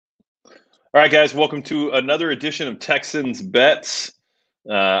All right, guys, welcome to another edition of Texans Bets.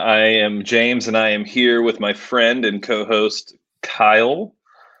 I am James, and I am here with my friend and co-host Kyle.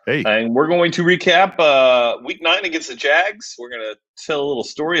 Hey. And we're going to recap Week 9 against the Jags. We're going to tell a little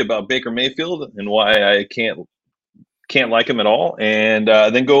story about Baker Mayfield and why I can't like him at all, and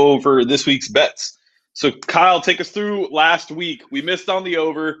then go over this week's bets. So, Kyle, take us through last week. We missed on the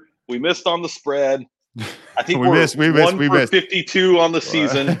over. We missed on the spread. I think we missed 52 on the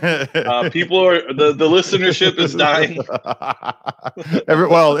season. People are the listenership is dying.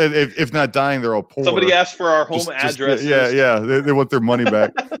 If not dying, they're all poor. Somebody asked for our home addresses. They want their money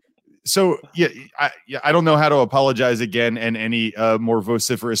back. So I don't know how to apologize again and any more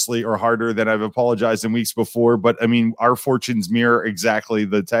vociferously or harder than I've apologized in weeks before. But I mean, our fortunes mirror exactly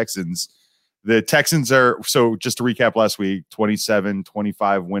the Texans. The Texans are, so just to recap last week,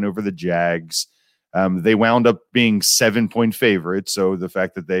 27-25 win over the Jags. They wound up being 7-point favorites, so the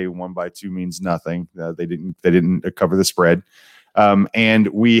fact that they won by 2 means nothing. They didn't cover the spread, and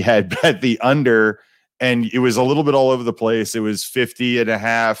we had bet the under, and it was a little bit all over the place. It was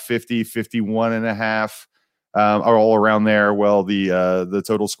 50.5, 50, 51.5, are all around there. Well, the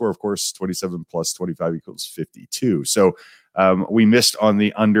total score, of course, 27 plus 25 equals 52. So we missed on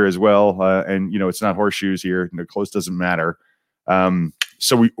the under as well, and it's not horseshoes here. Close doesn't matter.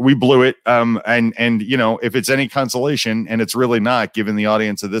 So we blew it. And if it's any consolation, and it's really not, given the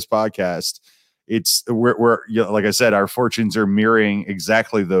audience of this podcast, we're like I said, our fortunes are mirroring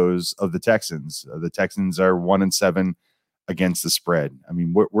exactly those of the Texans. The Texans are 1-7 against the spread. I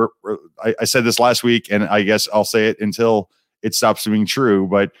mean, I said this last week, and I guess I'll say it until it stops being true.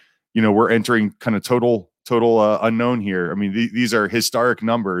 But we're entering kind of total unknown here. I mean, these are historic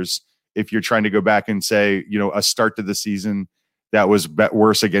numbers. If you're trying to go back and say, a start to the season that was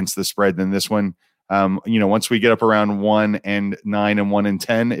worse against the spread than this one. Once we get up around 1-9 and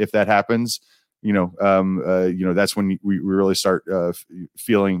 1-10, if that happens, that's when we really start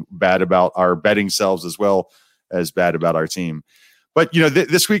feeling bad about our betting selves as well as bad about our team. But,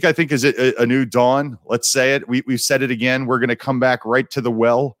 this week I think is a new dawn. Let's say it. We've said it again. We're going to come back right to the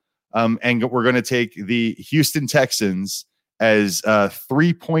well, and we're going to take the Houston Texans as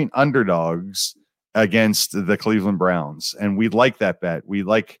 3-point underdogs against the Cleveland Browns. And we like that bet. We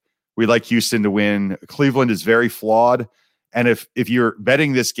like Houston to win. Cleveland is very flawed. And if you're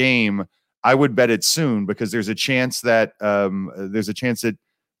betting this game, I would bet it soon, because there's a chance that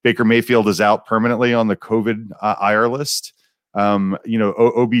Baker Mayfield is out permanently on the COVID IR list.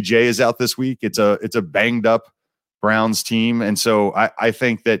 OBJ is out this week. It's a banged up Browns team. And so I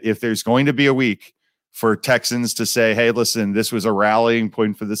think that if there's going to be a week for Texans to say, hey, listen, this was a rallying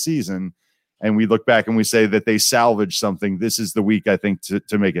point for the season, and we look back and we say that they salvaged something, this is the week, I think,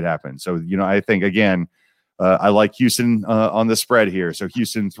 to make it happen. So, I think, again, I like Houston on the spread here. So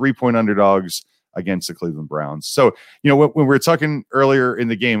Houston 3-point underdogs against the Cleveland Browns. So, when we were talking earlier in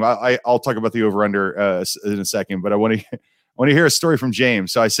the game, I'll talk about the over-under in a second, but I want to hear a story from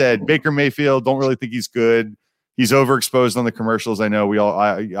James. So I said, Baker Mayfield, don't really think he's good. He's overexposed on the commercials. I know we all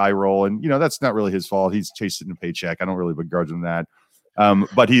eye roll, and that's not really his fault. He's chasing a paycheck. I don't really begrudge him that.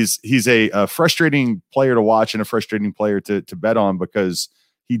 But he's a frustrating player to watch and a frustrating player to bet on, because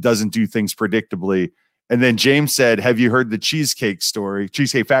he doesn't do things predictably. And then James said, have you heard the Cheesecake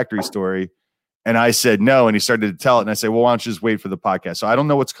Factory story? And I said, no. And he started to tell it. And I said, well, why don't you just wait for the podcast? So I don't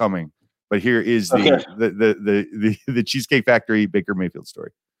know what's coming, but here is the Cheesecake Factory Baker Mayfield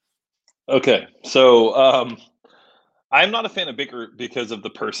story. Okay. So, I'm not a fan of Baker because of the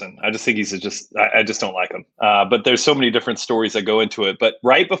person. I just think I just don't like him. But there's so many different stories that go into it. But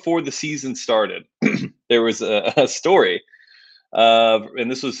right before the season started, there was a story,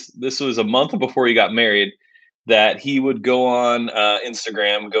 and this was a month before he got married, that he would go on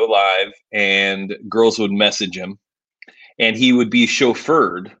Instagram, go live, and girls would message him, and he would be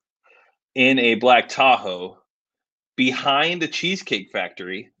chauffeured in a black Tahoe behind a Cheesecake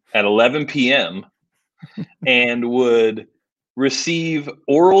Factory at 11 p.m. and would receive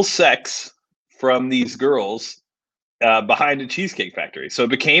oral sex from these girls behind a Cheesecake Factory. So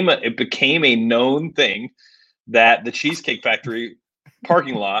it became a known thing that the Cheesecake Factory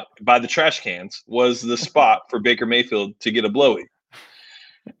parking lot by the trash cans was the spot for Baker Mayfield to get a blowy.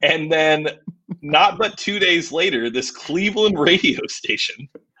 And then not but 2 days later, this Cleveland radio station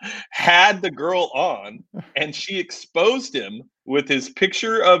had the girl on, and she exposed him with his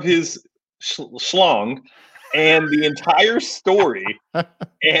picture of his schlong and the entire story.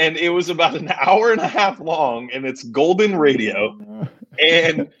 And it was about an hour and a half long, and it's golden radio.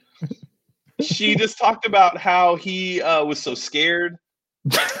 And she just talked about how he was so scared.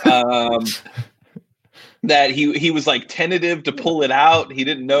 that he was like tentative to pull it out. He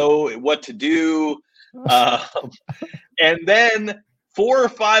didn't know what to do. And then 4 or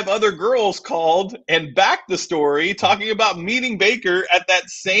 5 other girls called and backed the story, talking about meeting Baker at that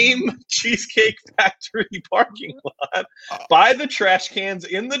same Cheesecake Factory parking lot by the trash cans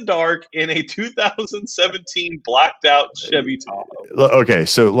in the dark in a 2017 blacked out Chevy Tahoe. Okay,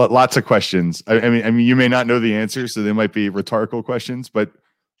 so lots of questions. I mean, you may not know the answers, so they might be rhetorical questions, but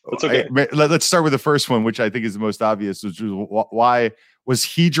it's okay. Let's start with the first one, which I think is the most obvious, which was why was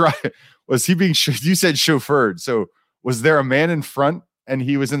he driving? Was he being? You said chauffeured, so. Was there a man in front and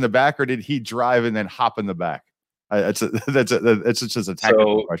he was in the back, or did he drive and then hop in the back? That's just a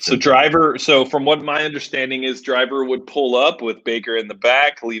technical question. So driver. So from what my understanding is, driver would pull up with Baker in the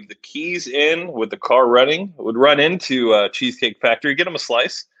back, leave the keys in with the car running, would run into Cheesecake Factory, get him a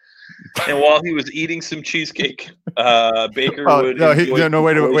slice, and while he was eating some cheesecake, Baker would. No,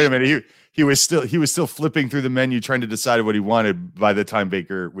 wait a minute. He was still flipping through the menu trying to decide what he wanted by the time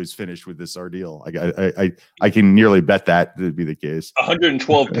Baker was finished with this ordeal. I can nearly bet that would be the case.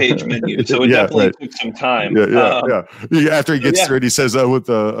 112-page menu, so it definitely took some time. Yeah. After he gets through it, he says, "I want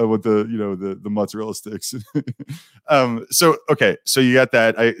the mozzarella sticks." So you got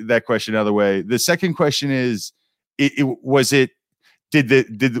that question out of the way. The second question is, did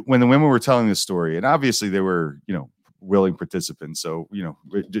when the women were telling the story, and obviously they were willing participants, so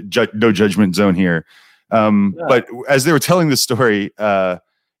no judgment zone here, but as they were telling the story,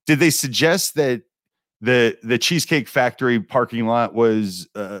 did they suggest that the Cheesecake Factory parking lot was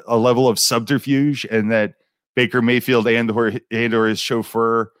a level of subterfuge, and that Baker Mayfield and/or his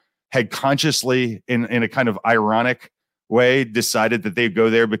chauffeur had consciously, in a kind of ironic way, decided that they'd go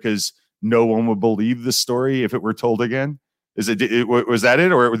there because no one would believe the story if it were told again? Was that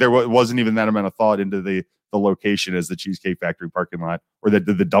it, or there wasn't even that amount of thought into the location as the Cheesecake Factory parking lot, or the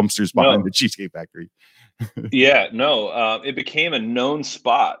dumpsters behind the Cheesecake Factory? It became a known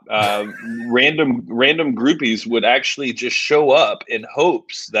spot. Random groupies would actually just show up in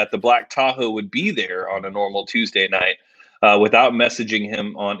hopes that the Black Tahoe would be there on a normal Tuesday night. Without messaging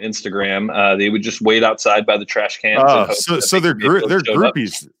him on Instagram, they would just wait outside by the trash cans. So they're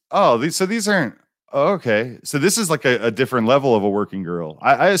groupies. These aren't. Oh, okay. So this is like a different level of a working girl.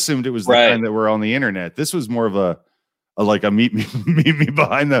 I assumed it was the kind that were on the internet. This was more of a meet me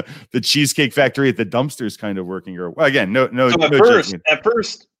behind the Cheesecake Factory at the dumpsters kind of working girl. Well, again, no. So at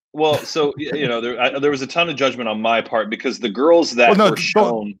first, well, so there was a ton of judgment on my part because the girls that were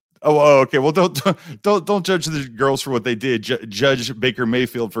shown. Okay. Well, don't judge the girls for what they did. Judge Baker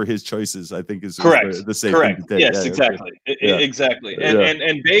Mayfield for his choices, I think is correct. The safe correct. Thing to take. Yes, exactly. Exactly.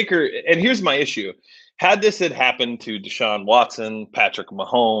 And Baker. And here's my issue: had this had happened to Deshaun Watson, Patrick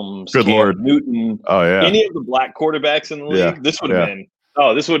Mahomes, Cam Newton, any of the black quarterbacks in the league, this would have been.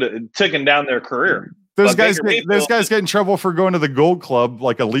 This would have taken down their career. Those guys get in trouble for going to the Gold Club,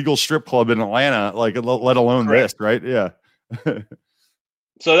 like a legal strip club in Atlanta, like let alone this, right? Yeah.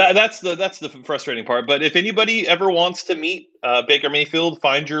 So that's the frustrating part. But if anybody ever wants to meet Baker Mayfield,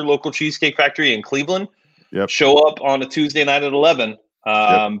 find your local Cheesecake Factory in Cleveland. Yep. Show up on a Tuesday night at 11.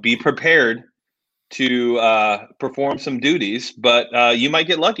 Be prepared to perform some duties, but you might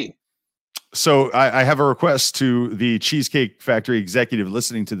get lucky. So I have a request to the Cheesecake Factory executive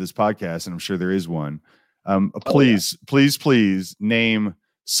listening to this podcast, and I'm sure there is one. Please name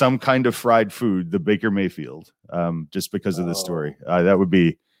some kind of fried food the Baker Mayfield, just because of this story. That would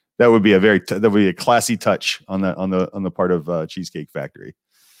be a classy touch on the part of Cheesecake Factory.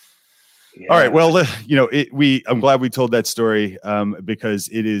 Yeah. All right. Well, I'm glad we told that story because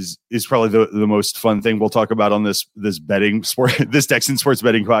it is probably the most fun thing we'll talk about on this betting sport, this Texan sports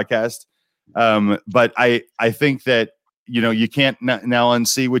betting podcast. But I think that you can't now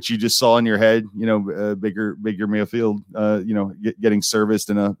unsee what you just saw in your head. Baker Mayfield, getting serviced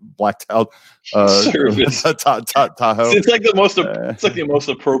in a blacked out Tahoe. It's like the most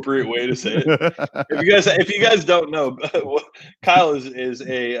appropriate way to say it. If you guys don't know, Kyle is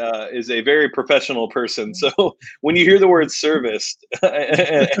a very professional person. So when you hear the word serviced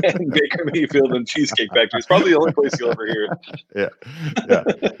and Baker Mayfield and Cheesecake Factory, it's probably the only place you'll ever hear it. Yeah.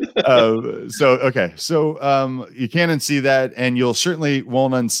 So you can't unsee that, and you'll certainly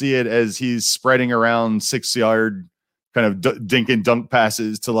won't unsee it as he's spreading around 6-yard kind of dink and dunk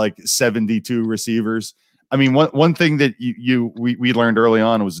passes to like 72 receivers. I mean, one thing that we learned early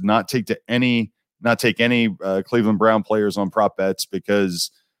on was not take any Cleveland Brown players on prop bets, because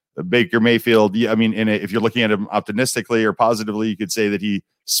Baker Mayfield, if you're looking at him optimistically or positively, you could say that he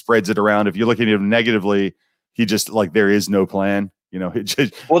spreads it around. If you're looking at him negatively, he just there is no plan.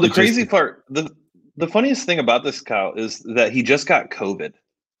 Crazy part, the funniest thing about this, Kyle, is that he just got COVID.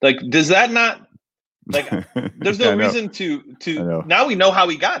 Like, does that not Like, there's no reason to. Now we know how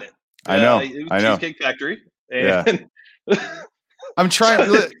he got it. I know. It was Cheesecake Factory. And I'm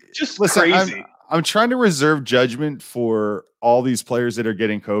trying. Just listen, crazy. I'm trying to reserve judgment for all these players that are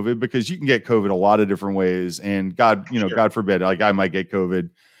getting COVID, because you can get COVID a lot of different ways, and God forbid, like I might get COVID.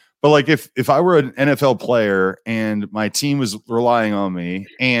 But like if I were an NFL player and my team was relying on me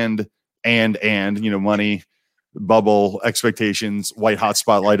and money, bubble, expectations, white hot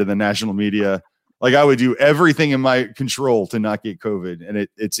spotlight of the national media, like I would do everything in my control to not get COVID. And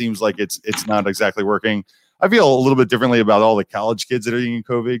it seems like it's not exactly working. I feel a little bit differently about all the college kids that are getting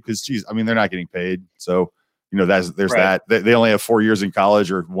COVID because, geez, I mean, they're not getting paid. So, there's right. that. They only have 4 years in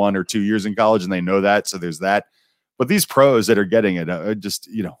college or 1 or 2 years in college, and they know that. So there's that. But these pros that are getting it, just,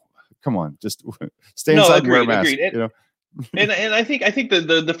 come on, just stay inside and wear a mask. And I think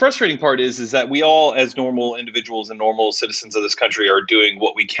the frustrating part is that we all, as normal individuals and normal citizens of this country, are doing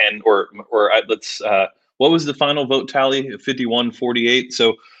what we can, or what was the final vote tally? 51-48.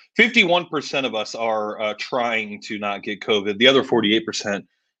 So 51% of us are trying to not get COVID. The other 48%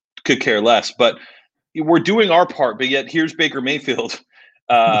 could care less, but we're doing our part. But yet here's Baker Mayfield,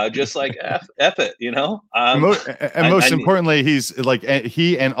 just like F it, most importantly, he's like,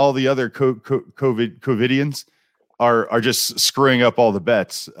 he and all the other COVIDians are just screwing up all the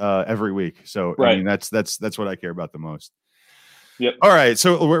bets every week. So right. I mean, that's what I care about the most. Yep. All right,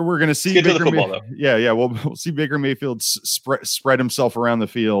 so we're going to see Baker the football, though. Yeah. We'll see Baker Mayfield spread himself around the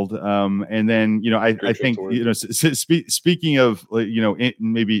field, and then I think speaking of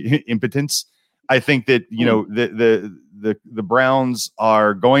maybe impotence, I think that the Browns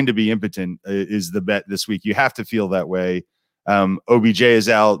are going to be impotent is the bet this week. You have to feel that way. OBJ is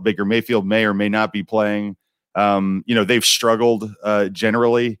out. Baker Mayfield may or may not be playing. They've struggled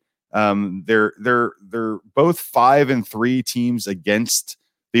generally. They're both 5-3 teams against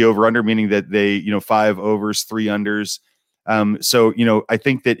the over-under, meaning that they 5 overs, 3 unders. So I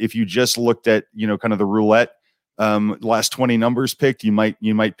think that if you just looked at kind of the roulette, last 20 numbers picked, you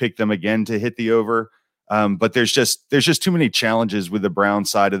might pick them again to hit the over. But there's just too many challenges with the Brown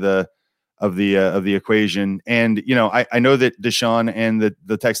side of the equation. And I know that Deshaun and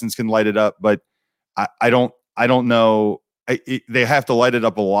the Texans can light it up, but I don't know. They have to light it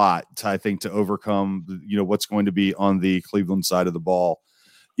up a lot, I think, to overcome, what's going to be on the Cleveland side of the ball.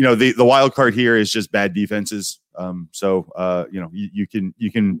 The wild card here is just bad defenses. So you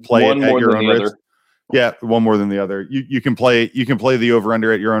can play it at your own risk. Yeah, one more than the other. You can play the over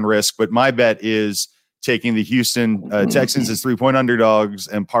under at your own risk. But my bet is taking the Houston Texans as 3-point underdogs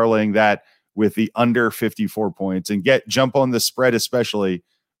and parlaying that with the under 54 points and jump on the spread, especially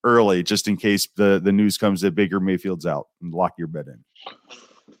early, just in case the news comes that Baker Mayfield's out, and lock your bet in.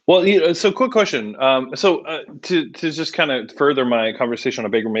 Well, so quick question. To just kind of further my conversation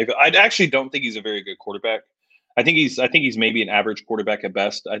on Baker Mayfield, I actually don't think he's a very good quarterback. I think he's maybe an average quarterback at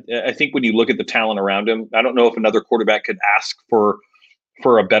best. I think when you look at the talent around him, I don't know if another quarterback could ask for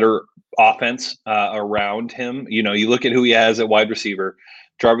a better offense around him. You look at who he has at wide receiver,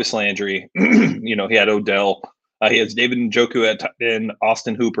 Jarvis Landry. He had Odell. He has David Njoku and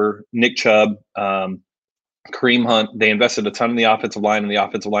Austin Hooper, Nick Chubb, Kareem Hunt. They invested a ton in the offensive line, and the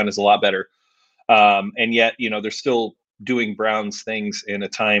offensive line is a lot better. And yet, they're still doing Browns things in a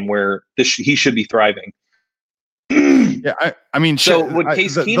time where he should be thriving. Yeah, I mean, so with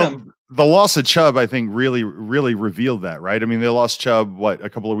Case Keenum, the loss of Chubb, I think, really, really revealed that, right? I mean, they lost Chubb a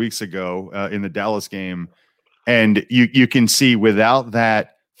couple of weeks ago in the Dallas game, and you can see without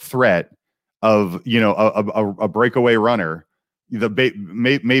that threat of a breakaway runner,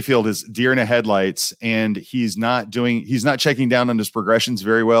 Mayfield is deer in the headlights, and he's not checking down on his progressions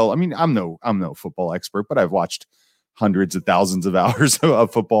very well. I mean, I'm no football expert, but I've watched hundreds of thousands of hours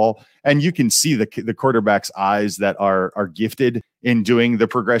of football, and you can see the quarterback's eyes that are gifted in doing the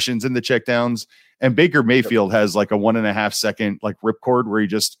progressions and the checkdowns. And Baker Mayfield has like a 1.5 second like ripcord where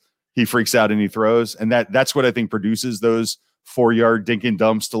he freaks out and he throws, and that's what I think produces those 4-yard dink and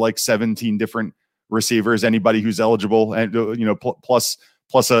dumps to like 17 different receivers, anybody who's eligible, and plus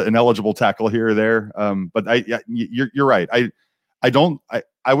an eligible tackle here or there. But you're right.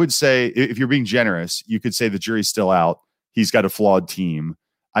 I would say, if you're being generous, you could say the jury's still out. He's got a flawed team.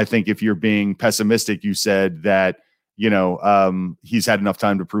 I think if you're being pessimistic, you said that he's had enough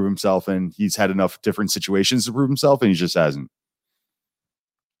time to prove himself, and he's had enough different situations to prove himself, and he just hasn't.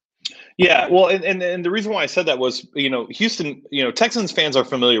 Yeah, well, and the reason why I said that was, Houston, Texans fans are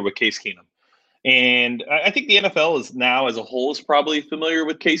familiar with Case Keenum. And I think the NFL is now as a whole is probably familiar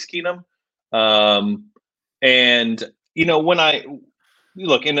with Case Keenum. When I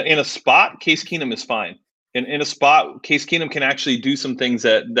look in a spot, Case Keenum is fine. In a spot, Case Keenum can actually do some things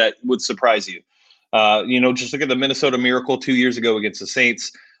that would surprise you. Just look at the Minnesota Miracle 2 years ago against the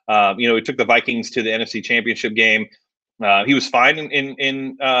Saints. He took the Vikings to the NFC Championship game. He was fine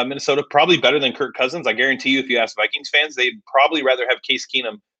in Minnesota, probably better than Kirk Cousins. I guarantee you, if you ask Vikings fans, they'd probably rather have Case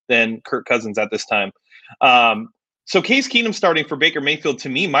Keenum than Kirk Cousins at this time. So Case Keenum starting for Baker Mayfield, to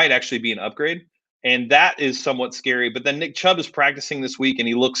me, might actually be an upgrade. And that is somewhat scary. But then Nick Chubb is practicing this week, and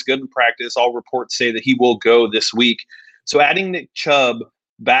he looks good in practice. All reports say that he will go this week. So adding Nick Chubb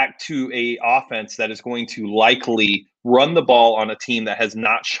back to a offense that is going to likely run the ball on a team that has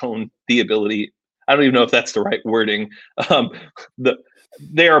not shown the ability. I don't even know if that's the right wording.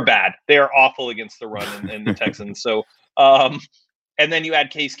 They are bad. They are awful against the run in the Texans. So, and then you add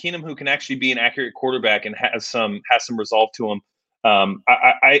Case Keenum, who can actually be an accurate quarterback and has some resolve to him.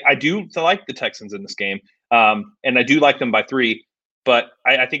 I do like the Texans in this game, and I do like them by 3. But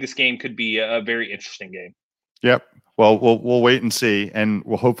I think this game could be a very interesting game. Yep. Well, we'll wait and see, and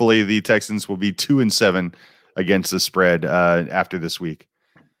hopefully the Texans will be 2-7 against the spread after this week.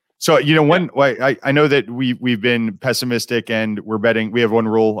 So I know that we've been pessimistic and we're betting. We have one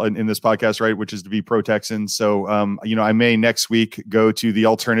rule in this podcast, right, which is to be pro Texans. So I may next week go to the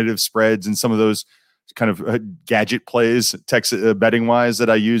alternative spreads and some of those kind of gadget plays, betting wise, that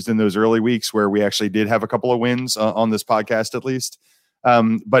I used in those early weeks where we actually did have a couple of wins on this podcast at least.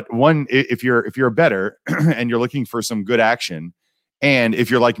 But one, if you're a bettor and you're looking for some good action, and if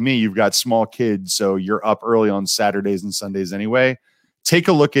you're like me, you've got small kids, so you're up early on Saturdays and Sundays anyway, take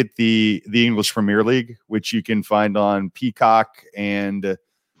a look at the English Premier League, which you can find on Peacock and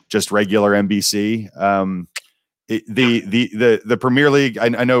just regular NBC. The Premier League, I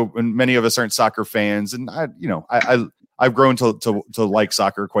know many of us aren't soccer fans, and I've grown to like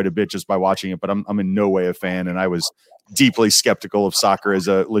soccer quite a bit just by watching it, but I'm in no way a fan, and I was deeply skeptical of soccer as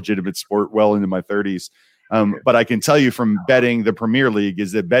a legitimate sport well into my 30s. But I can tell you from betting the Premier League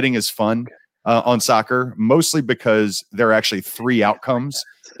is that betting is fun on soccer, mostly because there are actually 3 outcomes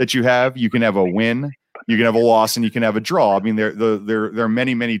that you have. You can have a win, you can have a loss, and you can have a draw. I mean, there are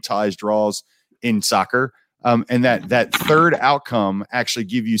many ties, draws in soccer. And that third outcome actually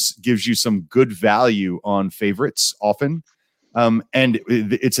gives you some good value on favorites often. And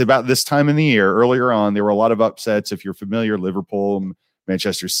it's about this time in the year. Earlier on, there were a lot of upsets. If you're familiar, Liverpool,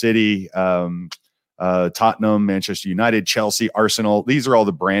 Manchester City, Tottenham, Manchester United, Chelsea, Arsenal. These are all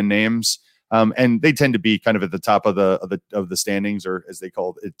the brand names, and they tend to be kind of at the top of the standings, or as they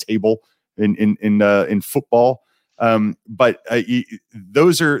call it, table in football. But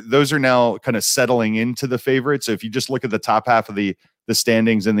those are now kind of settling into the favorites. So if you just look at the top half of the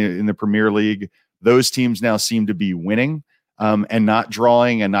standings in the Premier League, those teams now seem to be winning. And not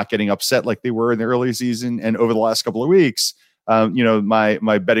drawing and not getting upset like they were in the early season. And over the last couple of weeks,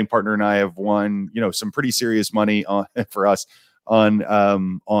 my betting partner and I have won, some pretty serious money for us on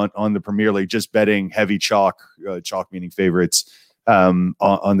the Premier League, just betting heavy chalk meaning favorites on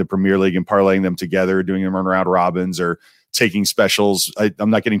the Premier League and parlaying them together, doing them on round robins or taking specials.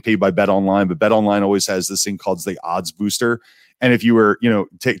 I'm not getting paid by BetOnline, but BetOnline always has this thing called the odds booster. And if you were,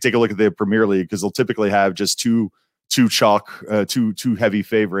 take a look at the Premier League, because they'll typically have just two heavy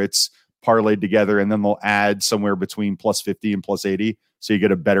favorites parlayed together, and then they'll add somewhere between +50 and +80, so you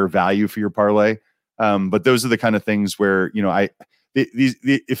get a better value for your parlay. But those are the kind of things where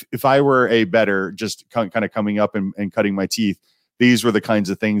if I were a bettor just kind of coming up and cutting my teeth, these were the kinds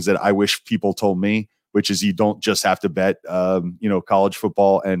of things that I wish people told me, which is you don't just have to bet college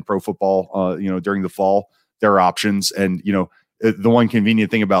football and pro football during the fall. There are options, and the one convenient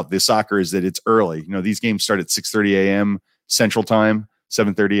thing about this soccer is that it's early. These games start at 6:30 a.m. Central Time,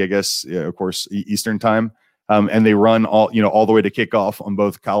 7:30, I guess, of course, Eastern Time, and they run all the way to kickoff on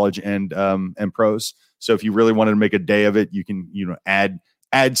both college and pros. So if you really wanted to make a day of it, you can add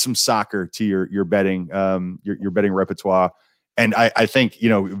some soccer to your betting your betting repertoire. And I think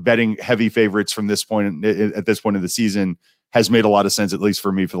betting heavy favorites from this point at this point of the season has made a lot of sense, at least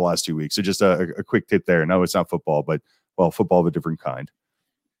for me, for the last 2 weeks. So just a quick tip there. No, it's not football, but football of a different kind.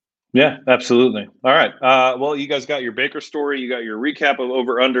 Yeah, absolutely. All right. Well, you guys got your Baker story. You got your recap of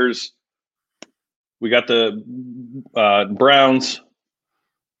over-unders. We got the Browns.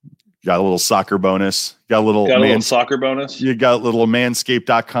 Got a little soccer bonus. Got a little soccer bonus. You got a little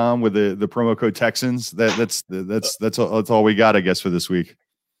manscaped.com with the promo code Texans. That's all we got, I guess, for this week.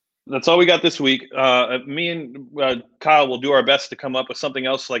 That's all we got this week. Me and Kyle will do our best to come up with something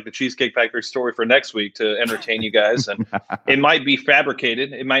else like the Cheesecake Factory story for next week to entertain you guys. And it might be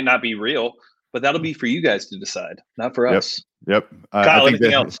fabricated. It might not be real, but that'll be for you guys to decide, not for us. Yep. Kyle,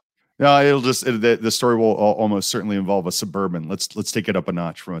 anything else? No, it'll just the story will almost certainly involve a Suburban. Let's take it up a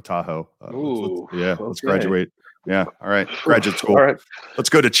notch from a Tahoe. Let's graduate. Yeah. All right. Graduate school. All right. Let's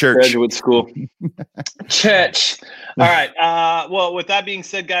go to church. Graduate school. Church. All right. Well, with that being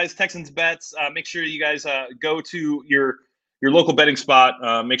said, guys, Texans bets. Make sure you guys go to your local betting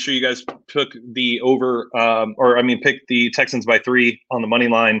spot. Make sure you guys took the over, pick the Texans by 3 on the money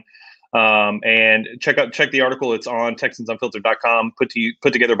line. And check the article. It's on TexansUnfiltered.com, put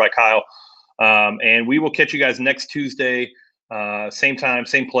together by Kyle. And we will catch you guys next Tuesday. Same time,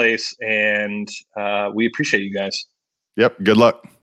 same place, and we appreciate you guys. Yep. Good luck.